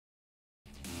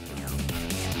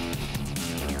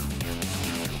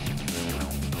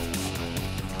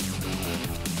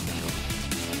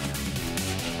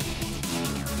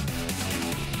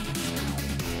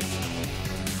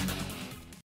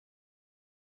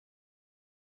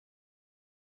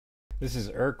This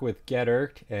is Irk with Get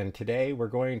Irked, and today we're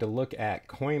going to look at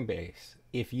Coinbase.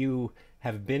 If you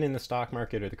have been in the stock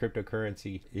market or the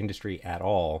cryptocurrency industry at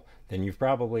all, then you've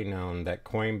probably known that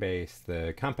Coinbase,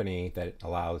 the company that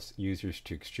allows users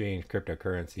to exchange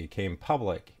cryptocurrency, came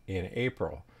public in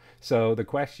April. So the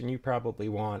question you probably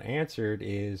want answered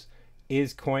is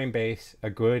Coinbase a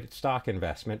good stock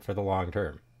investment for the long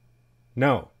term?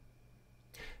 No.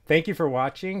 Thank you for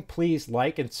watching. Please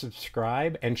like and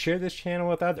subscribe and share this channel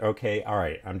with others. Okay, all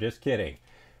right, I'm just kidding.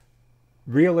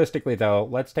 Realistically though,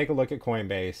 let's take a look at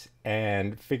Coinbase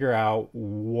and figure out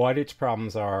what its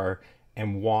problems are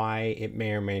and why it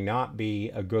may or may not be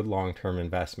a good long-term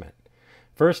investment.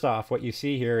 First off, what you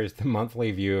see here is the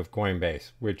monthly view of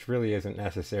Coinbase, which really isn't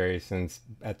necessary since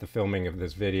at the filming of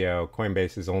this video,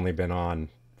 Coinbase has only been on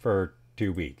for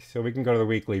 2 weeks. So we can go to the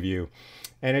weekly view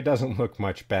and it doesn't look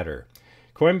much better.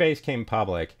 Coinbase came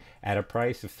public at a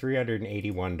price of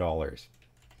 $381.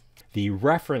 The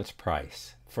reference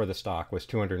price for the stock was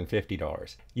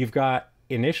 $250. You've got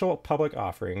initial public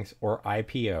offerings, or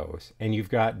IPOs, and you've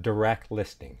got direct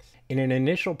listings. In an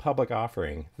initial public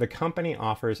offering, the company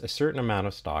offers a certain amount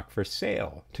of stock for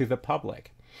sale to the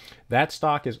public. That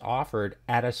stock is offered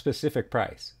at a specific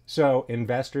price. So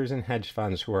investors and hedge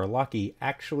funds who are lucky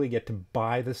actually get to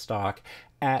buy the stock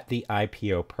at the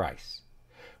IPO price.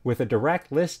 With a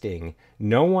direct listing,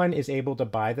 no one is able to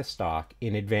buy the stock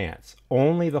in advance.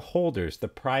 Only the holders, the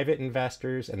private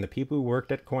investors, and the people who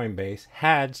worked at Coinbase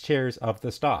had shares of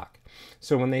the stock.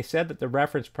 So when they said that the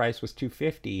reference price was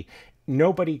 $250,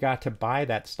 nobody got to buy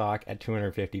that stock at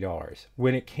 $250.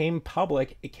 When it came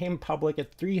public at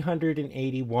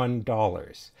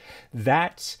 $381.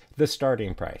 That's the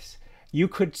starting price. You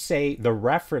could say the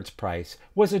reference price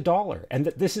was $1 and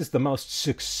that this is the most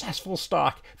successful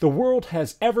stock the world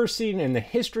has ever seen in the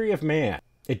history of man.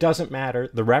 It doesn't matter.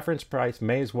 The reference price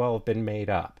may as well have been made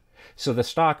up. So the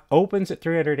stock opens at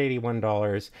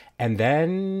 $381 and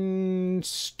then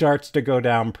starts to go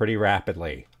down pretty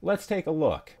rapidly. Let's take a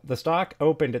look. The stock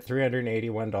opened at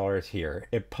 $381 here.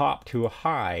 It popped to a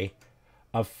high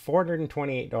of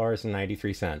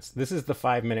 $428.93. This is the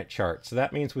 5-minute chart. So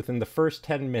that means within the first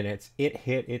 10 minutes, it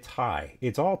hit its high,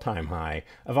 its all-time high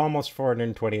of almost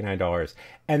 $429.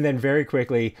 And then very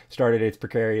quickly started its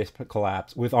precarious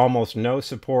collapse with almost no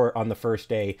support on the first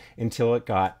day until it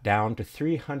got down to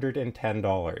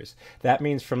 $310. That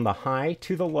means from the high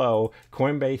to the low,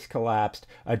 Coinbase collapsed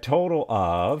a total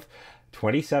of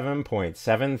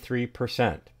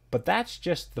 27.73%. But that's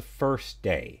just the first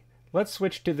day. Let's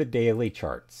switch to the daily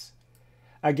charts.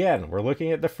 Again, we're looking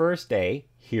at the first day.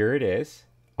 Here it is.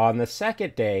 On the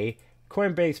second day,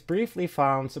 Coinbase briefly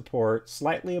found support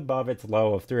slightly above its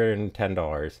low of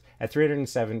 $310 at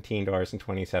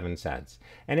 $317.27.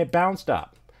 And it bounced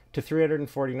up to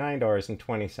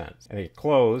 $349.20. And it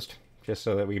closed, just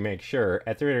so that we make sure,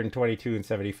 at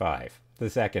 $322.75 the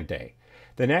second day.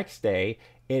 The next day,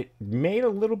 it made a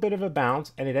little bit of a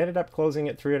bounce and it ended up closing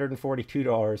at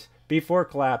 $342 before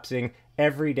collapsing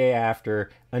every day after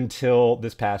until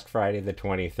this past Friday the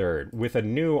 23rd with a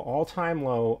new all-time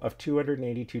low of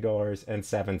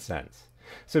 $282.07.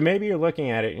 So maybe you're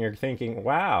looking at it and you're thinking,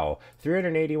 wow,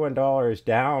 $381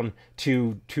 down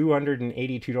to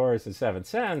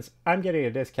 $282.07. I'm getting a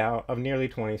discount of nearly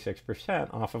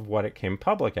 26% off of what it came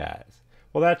public as.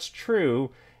 Well, that's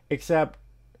true, except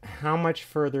how much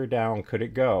further down could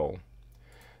it go?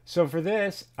 So for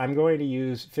this, I'm going to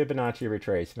use Fibonacci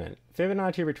retracement.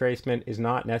 Fibonacci retracement is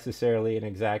not necessarily an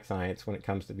exact science when it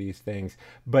comes to these things,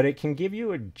 but it can give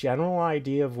you a general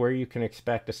idea of where you can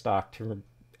expect a stock to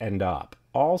end up.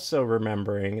 Also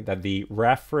remembering that the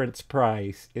reference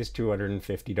price is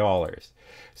 $250.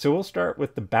 So we'll start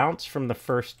with the bounce from the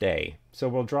first day. So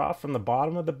we'll draw from the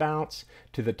bottom of the bounce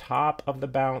to the top of the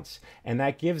bounce, and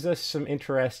that gives us some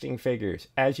interesting figures.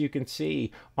 As you can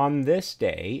see, on this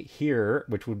day here,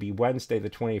 which would be Wednesday the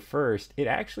 21st, it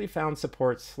actually found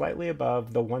support slightly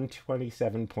above the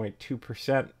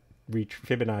 127.2%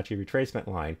 Fibonacci retracement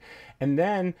line. And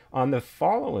then on the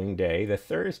following day, the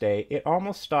Thursday, it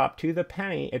almost stopped to the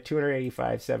penny at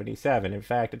 285.77. In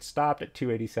fact, it stopped at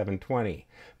 287.20.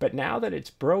 But now that it's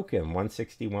broken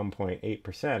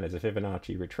 161.8% as a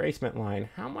Fibonacci retracement line,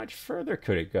 how much further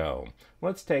could it go?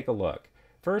 Let's take a look.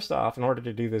 First off, in order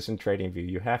to do this in TradingView,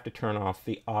 you have to turn off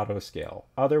the auto scale.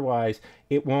 Otherwise,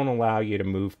 it won't allow you to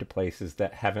move to places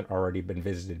that haven't already been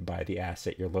visited by the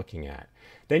asset you're looking at.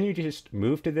 Then you just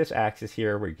move to this axis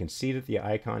here where you can see that the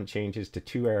icon changes to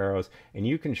 2 arrows, and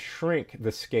you can shrink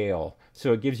the scale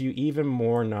so it gives you even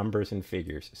more numbers and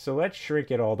figures. So let's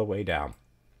shrink it all the way down.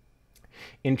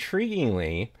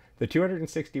 Intriguingly, The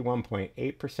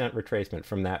 261.8% retracement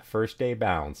from that first day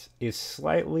bounce is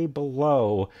slightly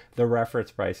below the reference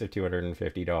price of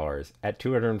 $250 at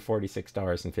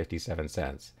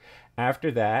 $246.57.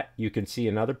 After that, you can see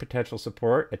another potential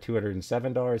support at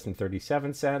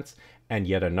 $207.37 and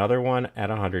yet another one at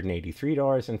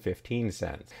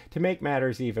 $183.15. To make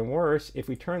matters even worse, if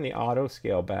we turn the auto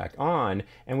scale back on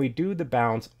and we do the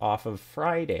bounce off of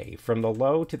Friday, from the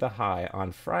low to the high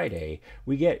on Friday,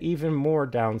 we get even more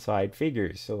downside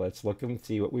figures. So let's look and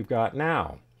see what we've got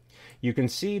now. You can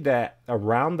see that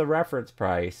around the reference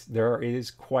price, there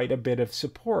is quite a bit of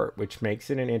support, which makes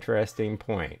it an interesting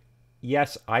point.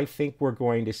 Yes, I think we're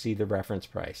going to see the reference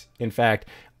price. In fact,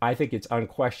 I think it's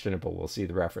unquestionable we'll see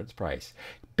the reference price.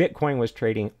 Bitcoin was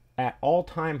trading at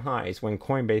all-time highs when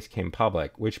Coinbase came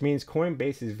public, which means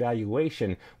Coinbase's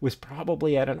valuation was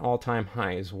probably at an all-time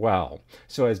high as well.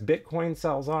 So as Bitcoin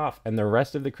sells off and the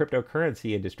rest of the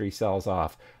cryptocurrency industry sells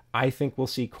off, I think we'll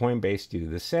see Coinbase do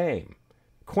the same.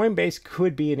 Coinbase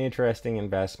could be an interesting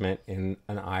investment in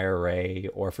an IRA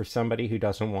or for somebody who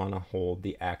doesn't want to hold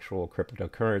the actual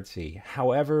cryptocurrency.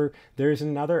 However, there's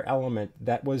another element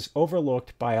that was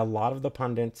overlooked by a lot of the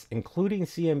pundits, including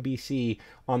CNBC,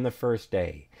 on the first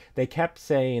day. They kept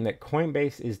saying that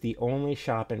Coinbase is the only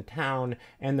shop in town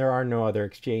and there are no other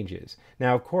exchanges.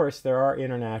 Now, of course, there are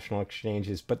international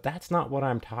exchanges, but that's not what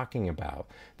I'm talking about.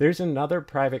 There's another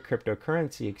private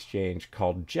cryptocurrency exchange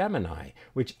called Gemini,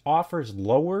 which offers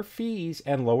lower fees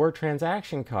and lower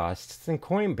transaction costs than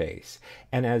Coinbase.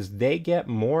 And as they get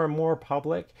more and more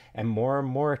public and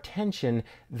more attention,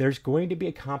 there's going to be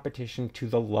a competition to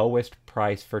the lowest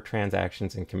price for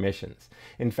transactions and commissions.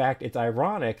 In fact, it's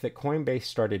ironic that Coinbase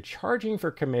started charging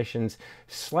for commissions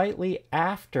slightly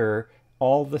after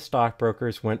all the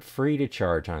stockbrokers went free to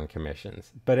charge on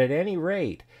commissions. But at any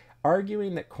rate,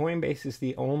 arguing that Coinbase is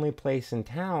the only place in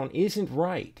town isn't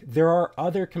right. There are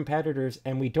other competitors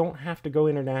and we don't have to go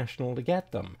international to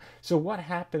get them. So what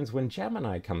happens when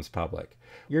Gemini comes public?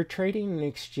 You're trading an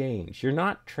exchange. You're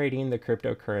not trading the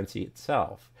cryptocurrency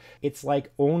itself. It's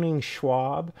like owning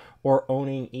Schwab or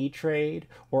owning E-Trade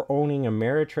or owning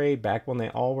Ameritrade back when they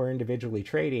all were individually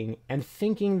trading and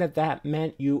thinking that that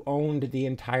meant you owned the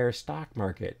entire stock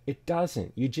market. It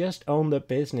doesn't. You just own the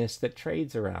business that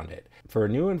trades around it. For a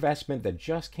new investment that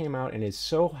just came out and is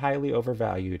so highly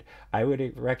overvalued, I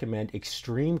would recommend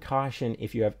extreme caution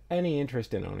if you have any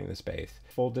interest in owning the space.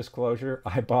 Full disclosure,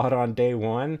 I bought on day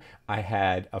one. I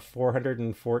had a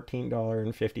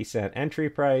 $414.50 entry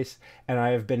price, and I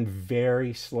have been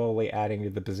very slowly adding to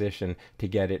the position to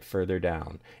get it further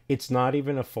down. It's not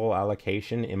even a full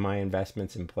allocation in my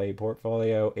investments in play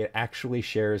portfolio. It actually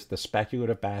shares the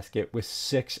speculative basket with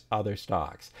 6 other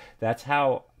stocks. That's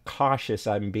how cautious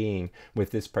I'm being with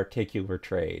this particular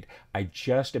trade. I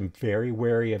just am very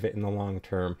wary of it in the long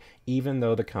term, even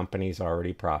though the company's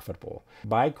already profitable.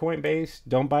 Buy Coinbase,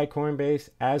 don't buy Coinbase.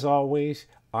 As always,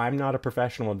 I'm not a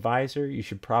professional advisor. You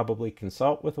should probably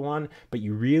consult with one, but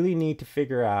you really need to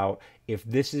figure out if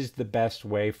this is the best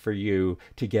way for you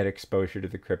to get exposure to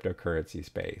the cryptocurrency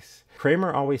space.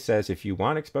 Kramer always says if you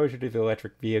want exposure to the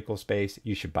electric vehicle space,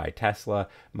 you should buy Tesla.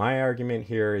 My argument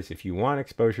here is if you want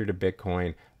exposure to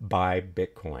Bitcoin, buy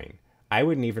Bitcoin. I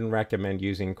wouldn't even recommend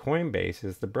using Coinbase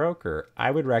as the broker.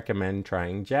 I would recommend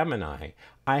trying Gemini.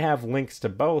 I have links to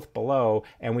both below,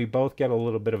 and we both get a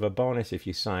little bit of a bonus if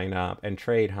you sign up and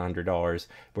trade $100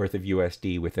 worth of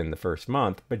USD within the first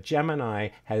month. But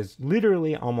Gemini has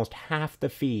literally almost half the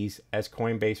fees as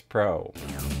Coinbase Pro.